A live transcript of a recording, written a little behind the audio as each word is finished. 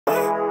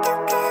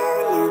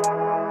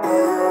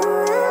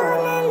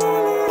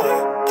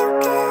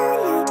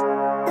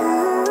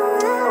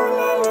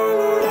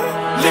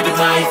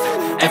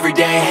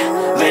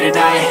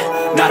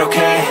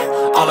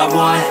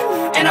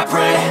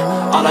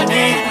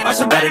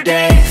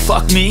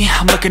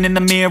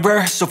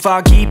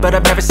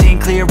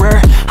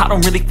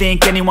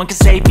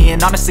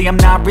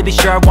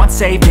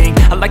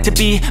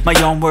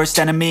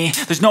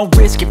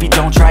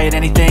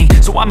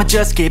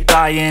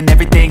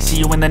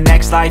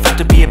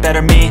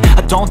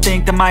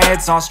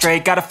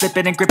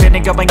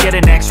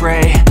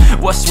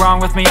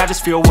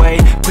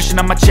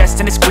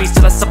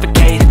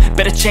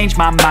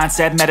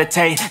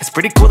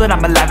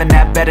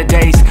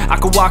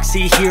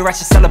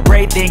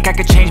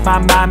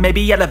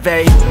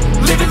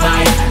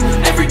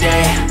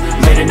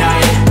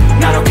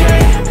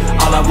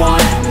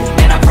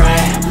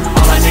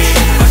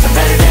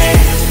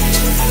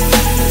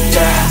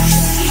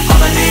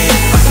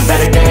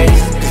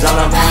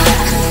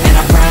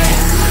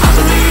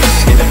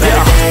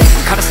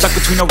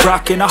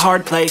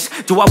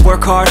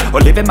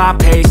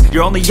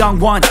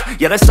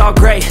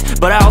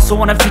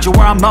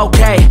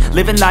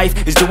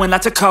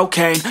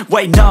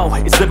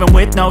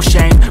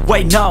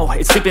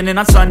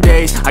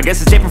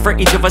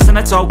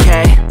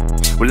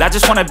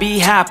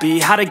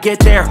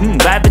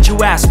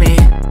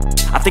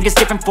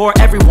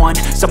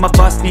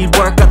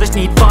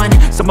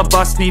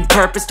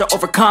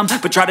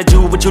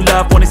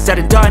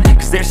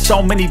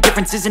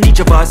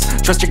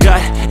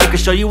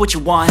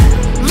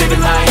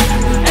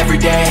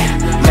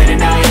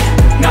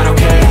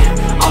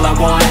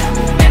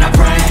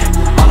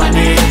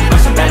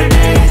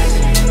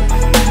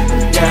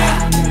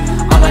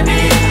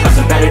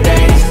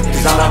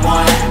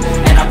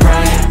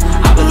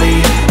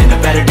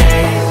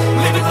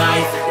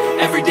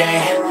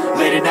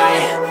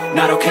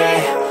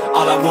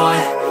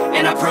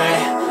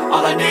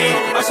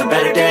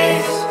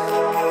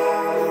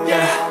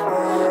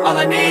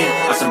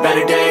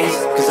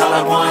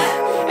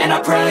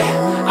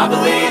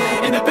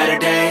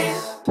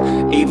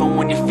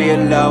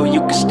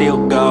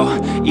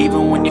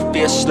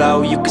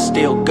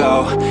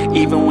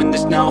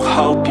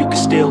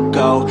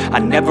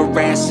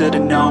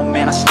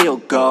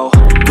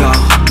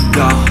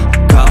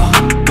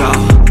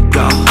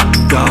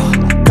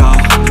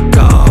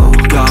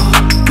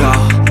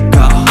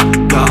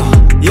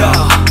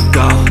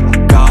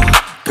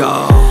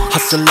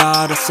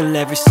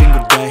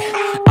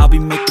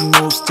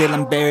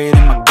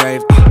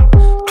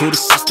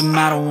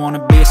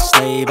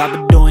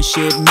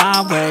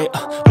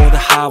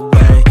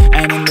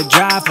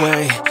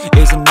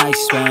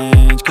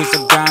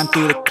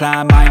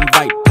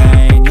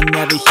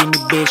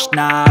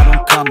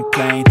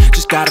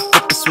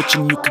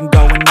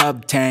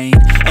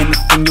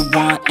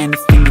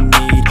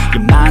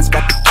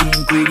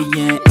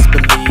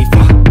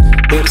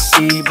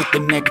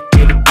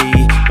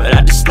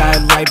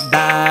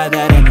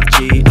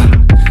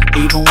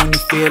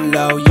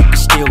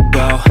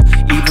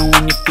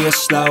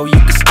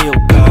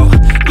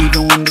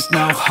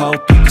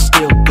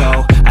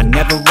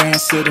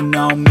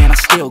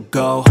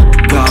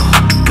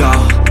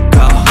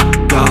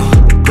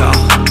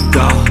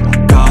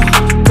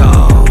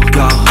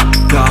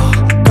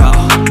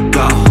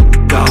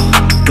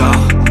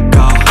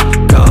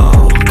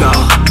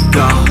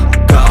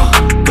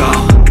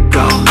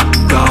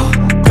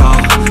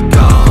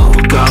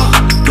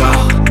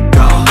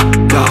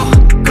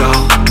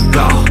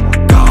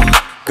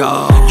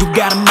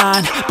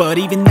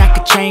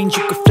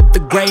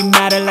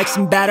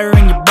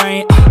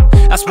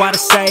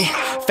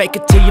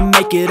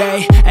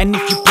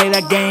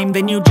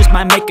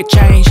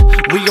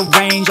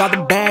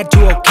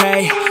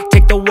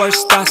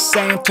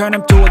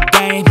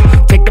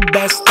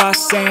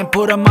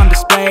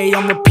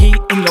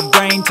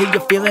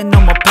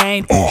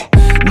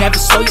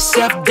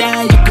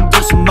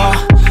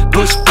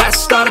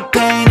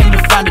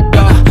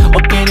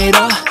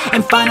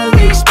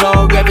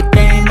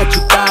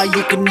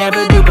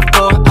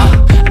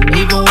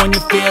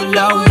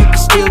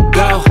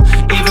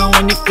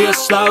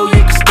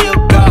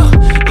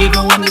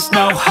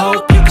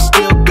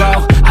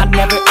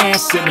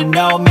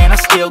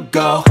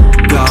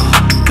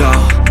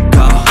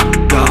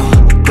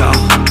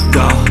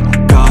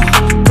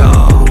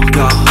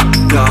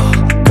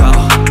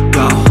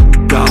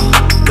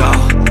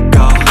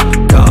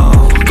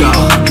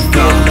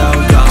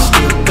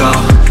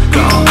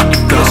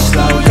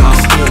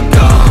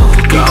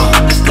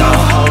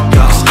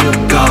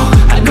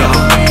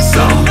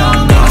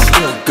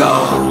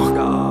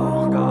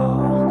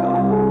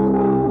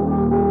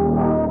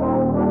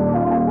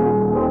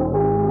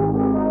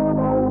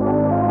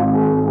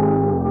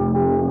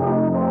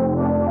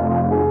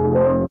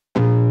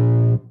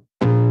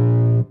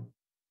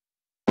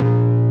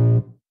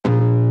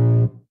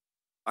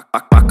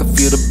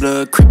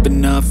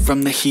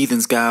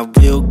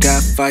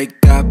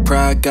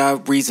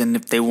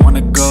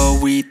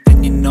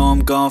then you know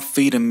I'm gon'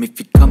 feed 'em. If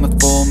you're coming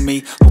for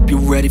me, hope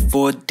you're ready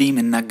for a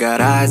demon. I got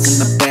eyes in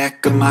the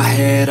back of my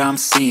head, I'm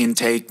seeing.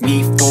 Take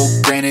me for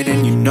granted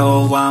and you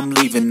know I'm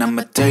leaving.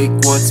 I'ma take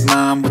what's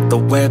mine with the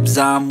webs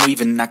I'm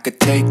weaving. I could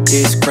take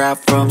this crowd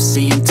from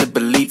seeing to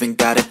believing.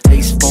 Got a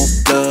taste for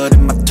blood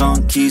and my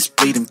tongue keeps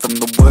bleeding from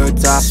the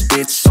words I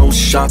spit. So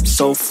sharp,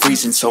 so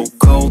freezing, so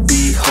cold.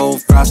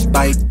 Behold,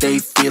 frostbite they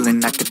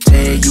feeling. I could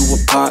tear you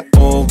apart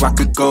or I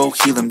could go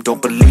heal 'em.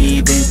 Don't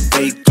believe in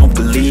fate, don't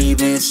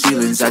believe in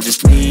ceilings. I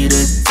just need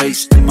a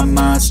taste and my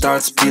mind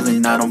starts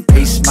peeling. I don't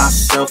pace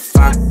myself,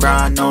 I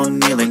grind on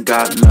kneeling.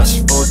 Got lust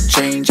for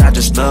change, I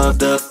just love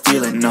the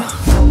feeling.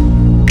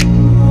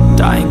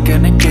 I ain't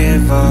gonna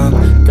give up.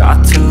 Got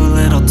too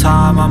little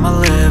time, I'ma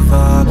live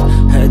up.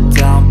 Head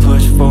down,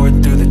 push forward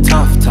through the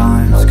tough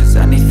times. Cause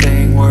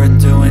anything worth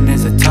doing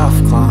is a tough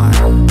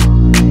climb.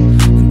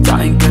 And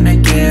I ain't gonna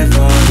give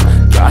up.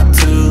 Got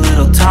too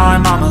little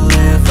time, I'ma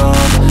live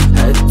up.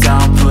 Head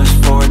down, push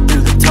forward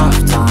through the tough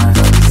times.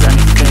 Cause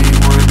anything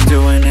worth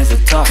doing is a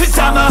tough climb. Cause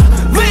I'ma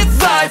live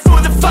life for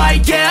the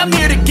fight, yeah, I'm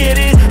here to get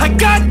it. I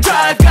got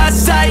drive, got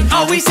sight,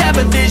 always have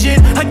a vision.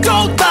 I go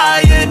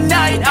by at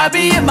night, I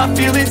be in my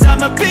feelings.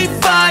 I'ma be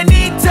fine,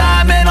 need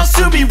time and I'll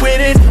soon be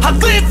winning. I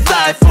live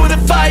life for the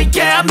fight,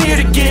 yeah, I'm here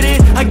to get it.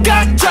 I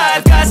got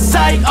drive, got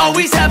sight,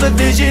 always have a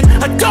vision.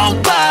 I go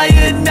by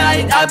at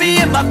night, I be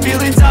in my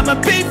feelings. I'ma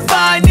be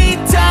fine, need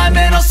time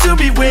and I'll soon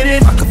be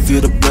winning. I can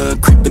feel the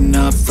blood creeping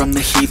up from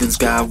the heathens.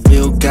 Got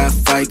will, got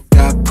fight,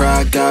 got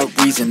pride, got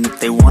reason. If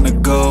they wanna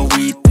go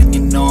eat, then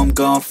you know I'm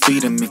gon'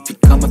 feed 'em. If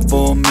you're coming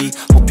for me,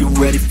 hope you're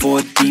ready for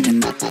a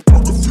demon. I can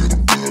feel the